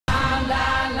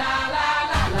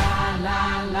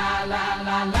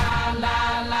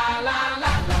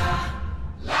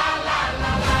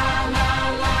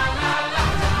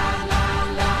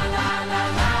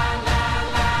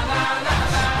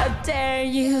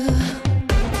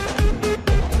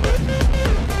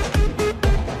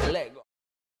Lego.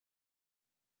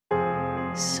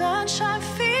 Sunshine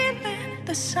feeling,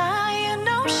 the cyan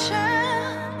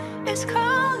ocean is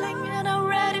calling and I'm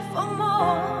ready for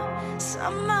more.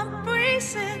 Summer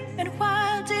breezing and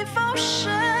wild devotion.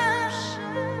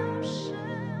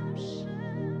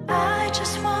 I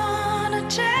just wanna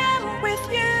jam with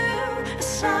you, a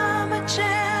summer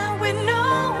jam with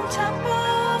no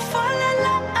taboo. Fall in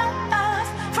love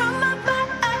from above.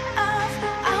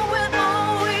 I will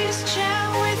always jam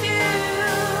with you.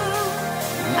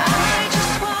 I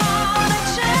just wanna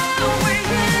jam with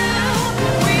you.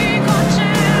 We gon'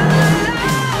 jam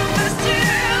love us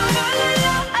till fall in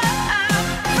love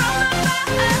from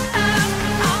above.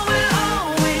 I will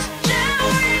always jam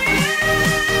with you.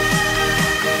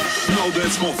 Now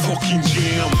that's my fucking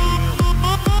jam.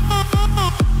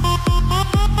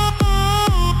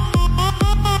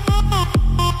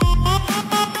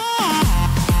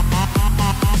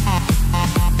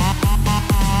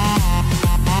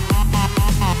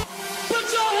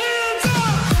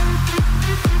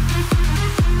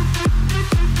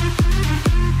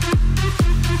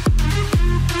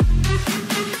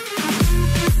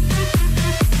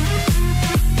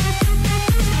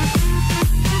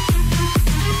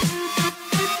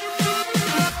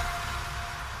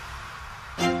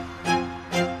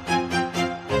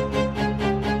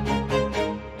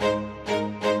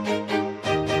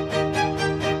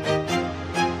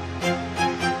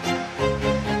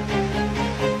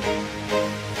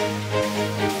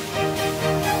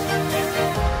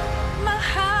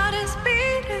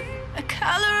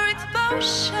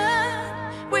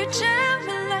 We're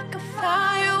jamming like a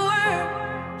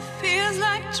firework. Feels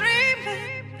like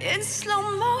dreaming in slow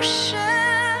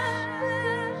motion.